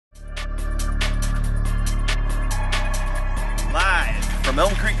from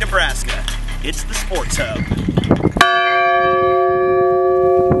Elm Creek, Nebraska, it's the Sports Hub.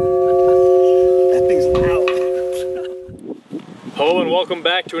 That thing's loud. Hello and welcome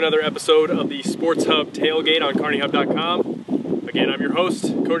back to another episode of the Sports Hub Tailgate on KearneyHub.com. Again, I'm your host,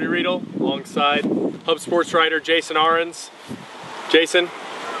 Cody Riedel, alongside Hub Sports writer Jason Ahrens. Jason,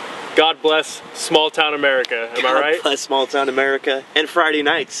 God bless small town America, am I right? God bless small town America and Friday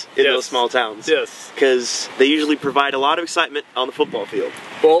nights in those small towns. Yes. Because they usually provide a lot of excitement on the football field.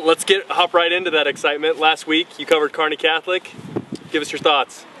 Well, let's hop right into that excitement. Last week, you covered Kearney Catholic. Give us your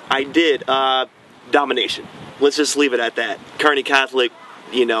thoughts. I did. Domination. Let's just leave it at that. Kearney Catholic,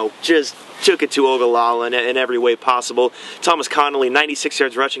 just took it to Ogallala in every way possible. Thomas Connolly, 96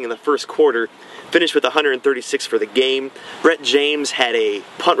 yards rushing in the first quarter. Finished with 136 for the game. Brett James had a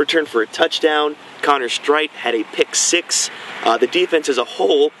punt return for a touchdown. Connor Strite had a pick six. The defense as a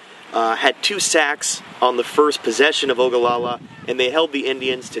whole had 2 sacks on the first possession of Ogallala, and they held the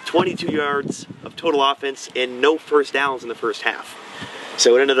Indians to 22 yards of total offense and no first downs in the first half.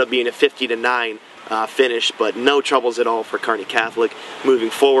 So it ended up being a 50-9 finish, but no troubles at all for Kearney Catholic. Moving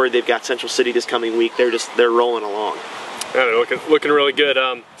forward, they've got Central City this coming week. They're rolling along. Yeah, they're looking really good.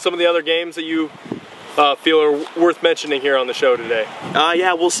 Some of the other games that you feel are worth mentioning here on the show today?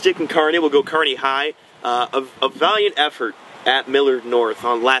 Yeah, we'll stick in Kearney. We'll go Kearney High. A valiant effort at Millard North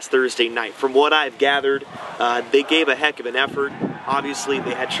on last Thursday night. From what I've gathered, they gave a heck of an effort. Obviously,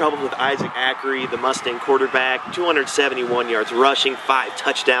 they had trouble with Isaac Ackery, the Mustang quarterback, 271 yards rushing, 5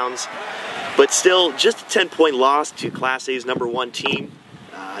 touchdowns. But still, just a 10-point loss to Class A's #1 team.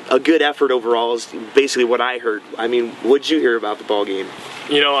 A good effort overall is basically what I heard. I mean, what'd you hear about the ball game?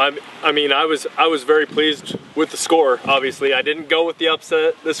 I was very pleased with the score. Obviously, I didn't go with the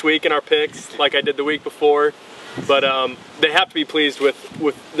upset this week in our picks like I did the week before, but they have to be pleased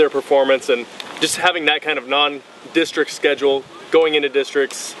with their performance, and just having that kind of non-district schedule going into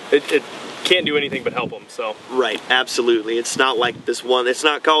districts, it can't do anything but help them. So right, absolutely. It's not like this one. It's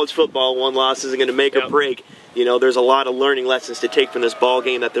not college football. One loss isn't going to make or break. There's a lot of learning lessons to take from this ball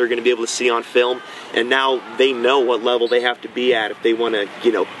game that they're going to be able to see on film, and now they know what level they have to be at if they want to,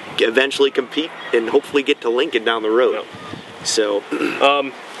 eventually compete and hopefully get to Lincoln down the road. Yep. So,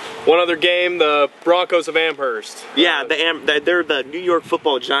 one other game, the Broncos of Amherst. Yeah, they're the New York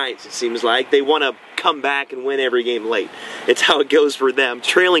Football Giants. It seems like they want to come back and win every game late. It's how it goes for them.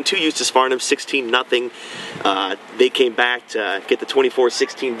 Trailing to Eustis Farnham 16-0. They came back to get the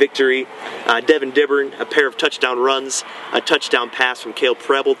 24-16 victory. Devin Dibbern, a pair of touchdown runs, a touchdown pass from Cale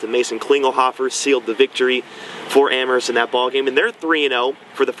Preble to Mason Klingelhofer sealed the victory for Amherst in that ball game. And they're 3-0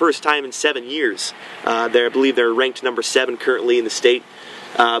 for the first time in 7 years. I believe they're ranked number 7 currently in the state.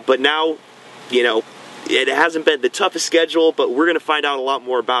 But now, it hasn't been the toughest schedule, but we're going to find out a lot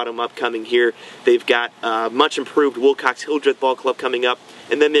more about them upcoming here. They've got much improved Wilcox-Hildreth Ball Club coming up,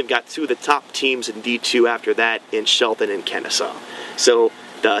 and then they've got 2 of the top teams in D2 after that in Shelton and Kennesaw. So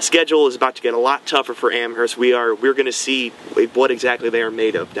the schedule is about to get a lot tougher for Amherst. We're going to see what exactly they are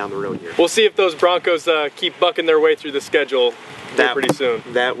made of down the road here. We'll see if those Broncos keep bucking their way through the schedule pretty soon.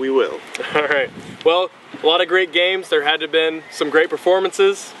 That we will. All right. Well, a lot of great games. There had to have been some great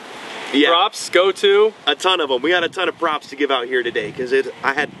performances. Yeah. Props go to? A ton of them. We got a ton of props to give out here today because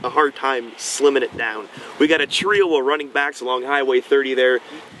I had a hard time slimming it down. We got a trio of running backs along Highway 30 there.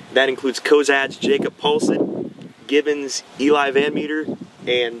 That includes Kozad's Jacob Paulson, Gibbons' Eli Van Meter,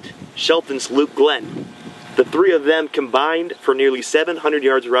 and Shelton's Luke Glenn. The 3 of them combined for nearly 700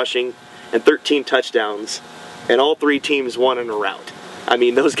 yards rushing and 13 touchdowns, and all 3 teams won in a rout. I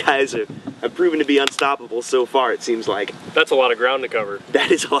mean, those guys have proven to be unstoppable so far, it seems like. That's a lot of ground to cover.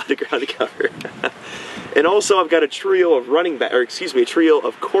 That is a lot of ground to cover. And also, I've got a trio of a trio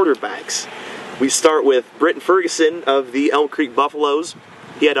of quarterbacks. We start with Britton Ferguson of the Elm Creek Buffaloes.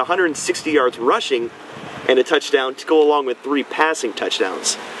 He had 160 yards rushing and a touchdown to go along with 3 passing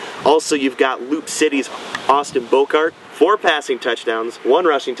touchdowns. Also, you've got Loop City's Austin Bocart, 4 passing touchdowns, 1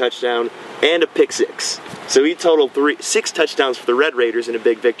 rushing touchdown, and a pick 6. So he totaled 6 touchdowns for the Red Raiders in a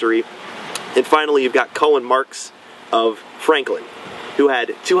big victory. And finally, you've got Cullen Marks of Franklin, who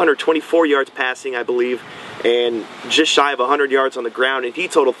had 224 yards passing, I believe, and just shy of 100 yards on the ground, and he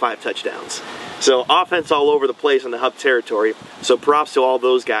totaled 5 touchdowns. So offense all over the place in the Hub territory. So props to all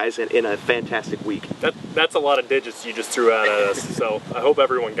those guys in a fantastic week. That's a lot of digits you just threw out at us. So I hope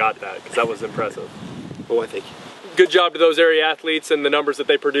everyone got that because that was impressive. Oh, I thank you. Good job to those area athletes and the numbers that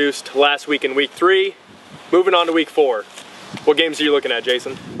they produced last week in week 3. Moving on to week 4. What games are you looking at,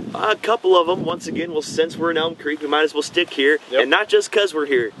 Jason? A couple of them. Once again, well, since we're in Elm Creek, we might as well stick here. Yep. And not just because we're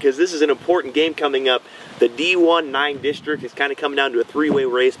here, because this is an important game coming up. The D1-9 district is kind of coming down to a 3-way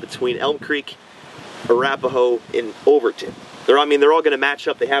race between Elm Creek, Arapahoe, and Overton. They're all going to match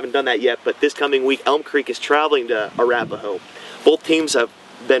up. They haven't done that yet, but this coming week, Elm Creek is traveling to Arapahoe. Both teams have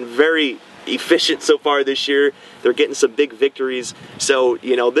been very efficient so far this year. They're getting some big victories. So,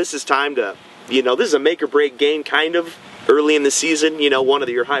 this is time to, this is a make or break game kind of early in the season. One of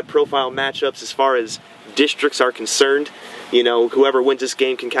your high profile matchups as far as districts are concerned. Whoever wins this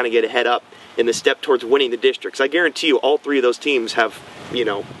game can kind of get a head up in the step towards winning the districts. I guarantee you all three of those teams have,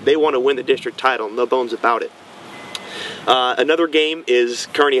 they want to win the district title, no bones about it. Another game is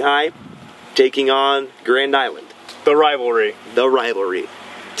Kearney High taking on Grand Island. The rivalry. The rivalry.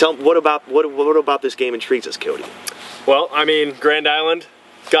 Tell what about this game intrigues us, Cody? Well, Grand Island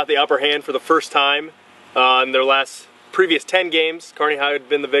got the upper hand for the first time in their previous 10 games. Kearney High had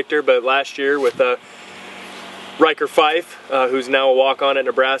been the victor, but last year with Riker Fife, who's now a walk-on at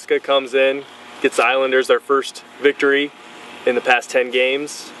Nebraska, comes in, gets the Islanders their first victory in the past 10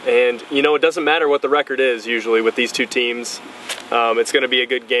 games. And, it doesn't matter what the record is usually with these two teams. It's going to be a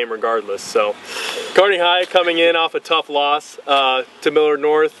good game regardless. So, Kearney High coming in off a tough loss to Millard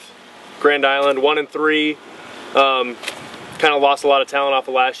North. Grand Island 1-3. Kind of lost a lot of talent off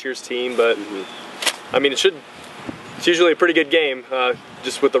of last year's team, but it's usually a pretty good game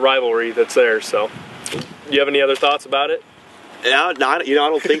just with the rivalry that's there. So, do you have any other thoughts about it? I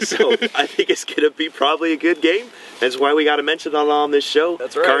don't think so. I think it's going to be probably a good game. That's why we got to mention it on this show.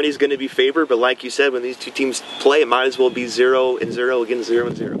 That's right. Kearney's going to be favored, but like you said, when these two teams play, it might as well be 0-0 against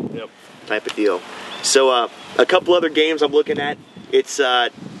 0-0. Yep. Type of deal. So a couple other games I'm looking at. It's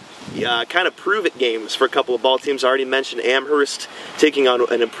kind of prove-it games for a couple of ball teams. I already mentioned Amherst taking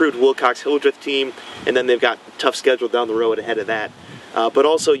on an improved Wilcox-Hildreth team, and then they've got a tough schedule down the road ahead of that. But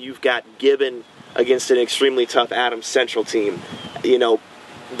also you've got Gibbon against an extremely tough Adams Central team.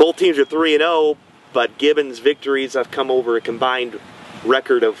 Both teams are 3-0, but Gibbon's victories have come over a combined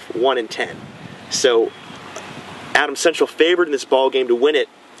record of 1-10. So Adams Central favored in this ball game to win it,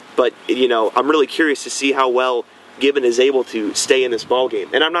 but I'm really curious to see how well Gibbon is able to stay in this ball game.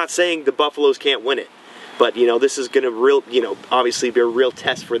 And I'm not saying the Buffaloes can't win it, but this is going to obviously be a real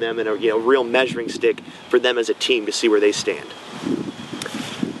test for them and a real measuring stick for them as a team to see where they stand.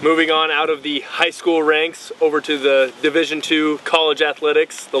 Moving on out of the high school ranks over to the Division II college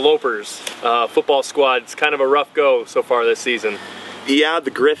athletics, the Lopers football squad. It's kind of a rough go so far this season. Yeah, the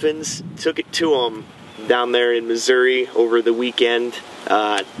Griffins took it to them down there in Missouri over the weekend.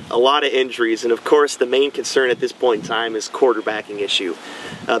 A lot of injuries, and of course the main concern at this point in time is quarterbacking issue.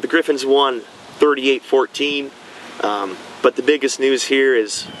 The Griffins won 38-14, but the biggest news here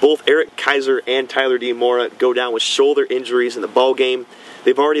is both Eric Kaiser and Tyler DiMora go down with shoulder injuries in the ball game.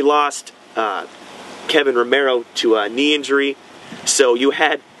 They've already lost Kevin Romero to a knee injury. So you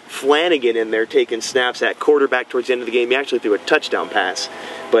had Flanagan in there taking snaps at quarterback towards the end of the game. He actually threw a touchdown pass.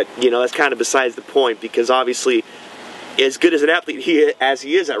 But, that's kind of besides the point, because obviously as good as an athlete as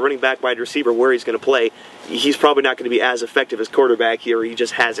he is at running back, wide receiver, where he's going to play, he's probably not going to be as effective as quarterback here. He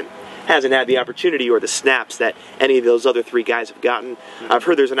just hasn't had the opportunity or the snaps that any of those other three guys have gotten. I've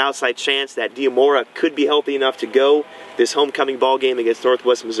heard there's an outside chance that DiMora could be healthy enough to go this homecoming ball game against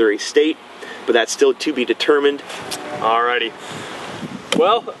Northwest Missouri State, but that's still to be determined. Alrighty.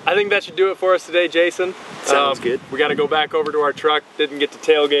 Well, I think that should do it for us today, Jason. Sounds good. We got to go back over to our truck. Didn't get to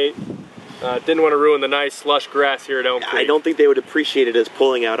tailgate. Didn't want to ruin the nice lush grass here at Elm Creek. I don't think they would appreciate it as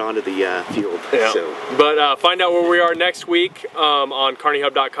pulling out onto the field. Yeah. So. But find out where we are next week on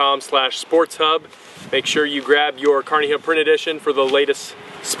kearneyhub.com/sportshub. Make sure you grab your Kearney Hub print edition for the latest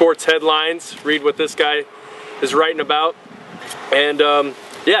sports headlines. Read what this guy is writing about. And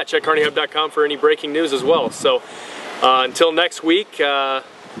check kearneyhub.com for any breaking news as well. So until next week, we'll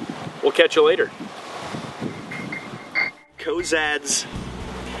catch you later. Kozad's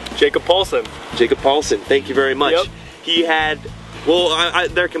Jacob Paulson, thank you very much. Yep. He had,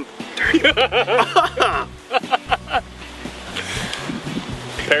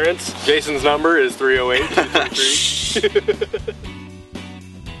 Parents, Jason's number is 308-233.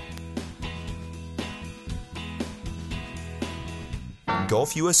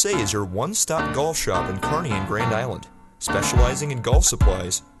 Golf USA is your one-stop golf shop in Kearney and Grand Island, specializing in golf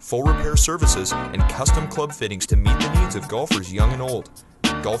supplies, full repair services, and custom club fittings to meet the needs of golfers young and old.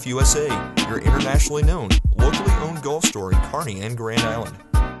 Golf USA, your internationally known, locally owned golf store in Kearney and Grand Island.